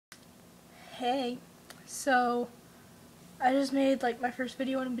Hey, so I just made like my first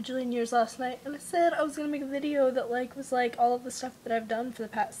video in a bajillion years last night, and I said I was gonna make a video that was all of the stuff that I've done for the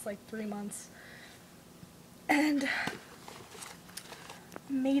past 3 months, and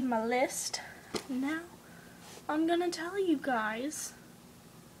made my list. Now I'm gonna tell you guys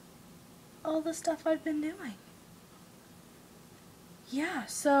all the stuff I've been doing. Yeah,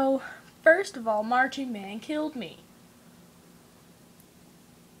 so first of all, marching band killed me.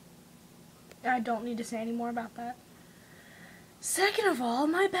 I don't need to say any more about that. Second of all,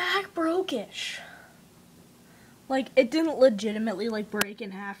 my back broke-ish. It didn't legitimately, break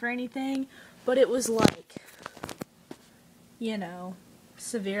in half or anything, but it was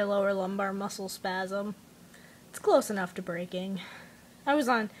severe lower lumbar muscle spasm. It's close enough to breaking. I was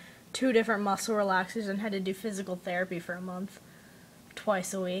on 2 different muscle relaxers and had to do physical therapy for a month,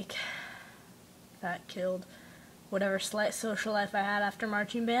 twice a week. That killed whatever slight social life I had after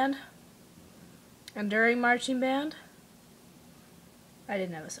marching band. And during marching band, I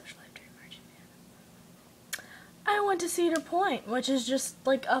didn't have a social life during marching band. I went to Cedar Point, which is just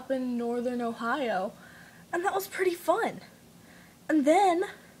up in northern Ohio, and that was pretty fun. And then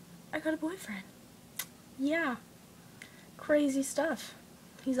I got a boyfriend. Yeah, crazy stuff.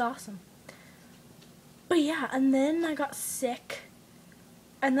 He's awesome. But yeah, and then I got sick,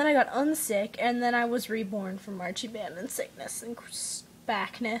 and then I got unsick, and then I was reborn from marching band and sickness and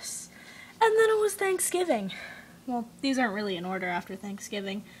backness. And then it was Thanksgiving. Well, these aren't really in order after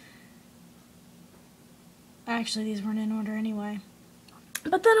Thanksgiving. Actually, these weren't in order anyway.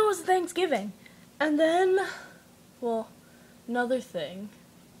 But then it was Thanksgiving. And then, another thing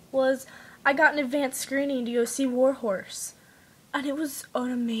was I got an advanced screening to go see War Horse. And it was an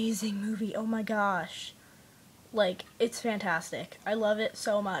amazing movie. Oh my gosh. It's fantastic. I love it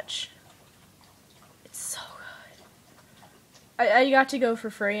so much. It's so good. I got to go for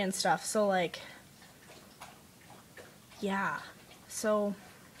free and stuff, so yeah. So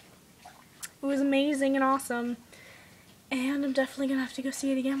it was amazing and awesome. And I'm definitely gonna have to go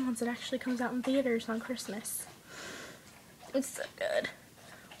see it again once it actually comes out in theaters on Christmas. It's so good.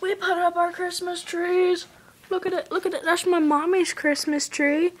 We put up our Christmas trees. Look at it, look at it. That's my mommy's Christmas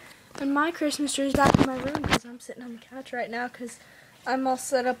tree. And my Christmas tree is back in my room because I'm sitting on the couch right now because I'm all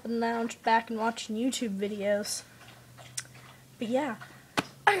set up and lounged back and watching YouTube videos. But yeah,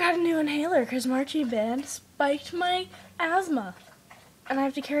 I got a new inhaler because marching band spiked my asthma. And I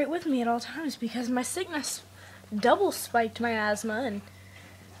have to carry it with me at all times because my sickness double spiked my asthma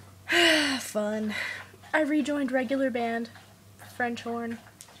and fun. I rejoined regular band, French horn.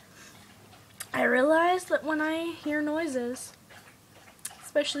 I realized that when I hear noises,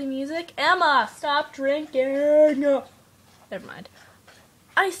 especially music, Emma, stop drinking. Never mind.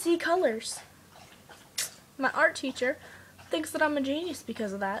 I see colors. My art teacher thinks that I'm a genius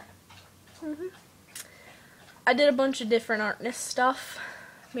because of that. I did a bunch of different artist stuff.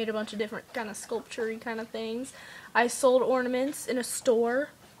 Made a bunch of different kind of sculpture-y kind of things. I sold ornaments in a store.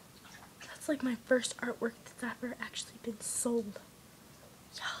 That's my first artwork that's ever actually been sold.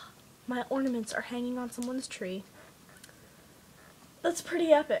 Yeah. My ornaments are hanging on someone's tree. That's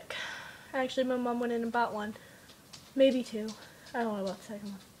pretty epic. Actually, my mom went in and bought one. Maybe 2. I don't know about the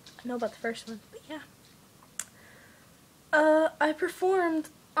second one. I know about the first one, but yeah. I performed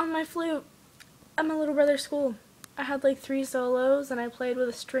on my flute at my little brother's school. I had 3 solos, and I played with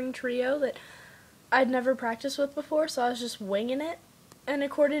a string trio that I'd never practiced with before, so I was just winging it. And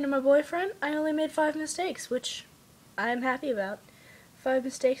according to my boyfriend, I only made 5 mistakes, which I'm happy about. 5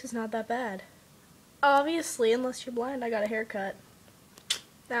 mistakes is not that bad. Obviously, unless you're blind, I got a haircut.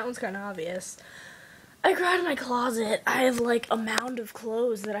 That one's kind of obvious. I go out of my closet. I have a mound of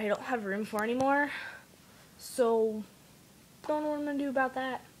clothes that I don't have room for anymore. So, don't know what I'm going to do about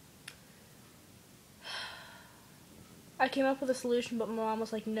that. I came up with a solution, but my mom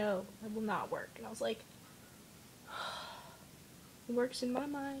was like, no, it will not work. And I was like, it works in my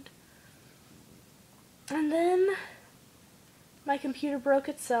mind. And then my computer broke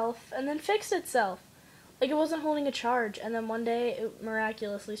itself and then fixed itself. It wasn't holding a charge, and then one day it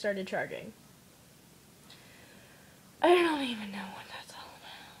miraculously started charging. I don't even know what that's all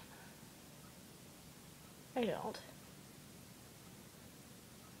about. I don't.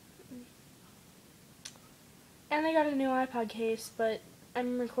 And I got a new iPod case, but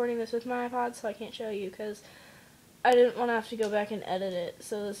I'm recording this with my iPod, so I can't show you because I didn't want to have to go back and edit it,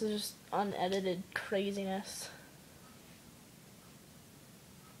 so this is just unedited craziness.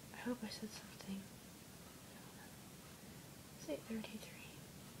 I hope I said something. It's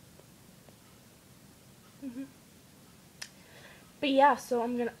 8:33. But yeah, so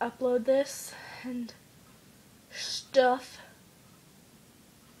I'm gonna upload this and stuff.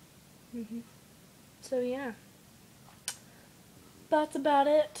 So yeah, that's about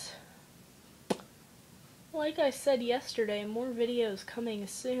it. Like I said yesterday, more videos coming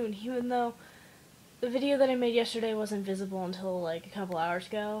soon, even though the video that I made yesterday wasn't visible until like a couple hours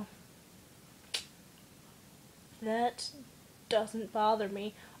ago. That doesn't bother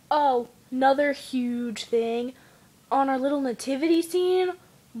me. Oh, another huge thing. On our little nativity scene,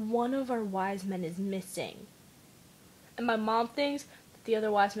 one of our wise men is missing. And my mom thinks that the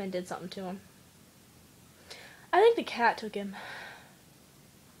other wise men did something to him. I think the cat took him.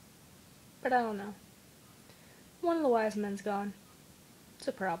 But I don't know. One of the wise men's gone. It's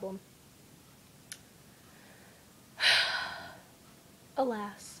a problem.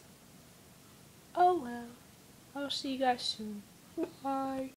 Alas. Oh well. I'll see you guys soon. Bye.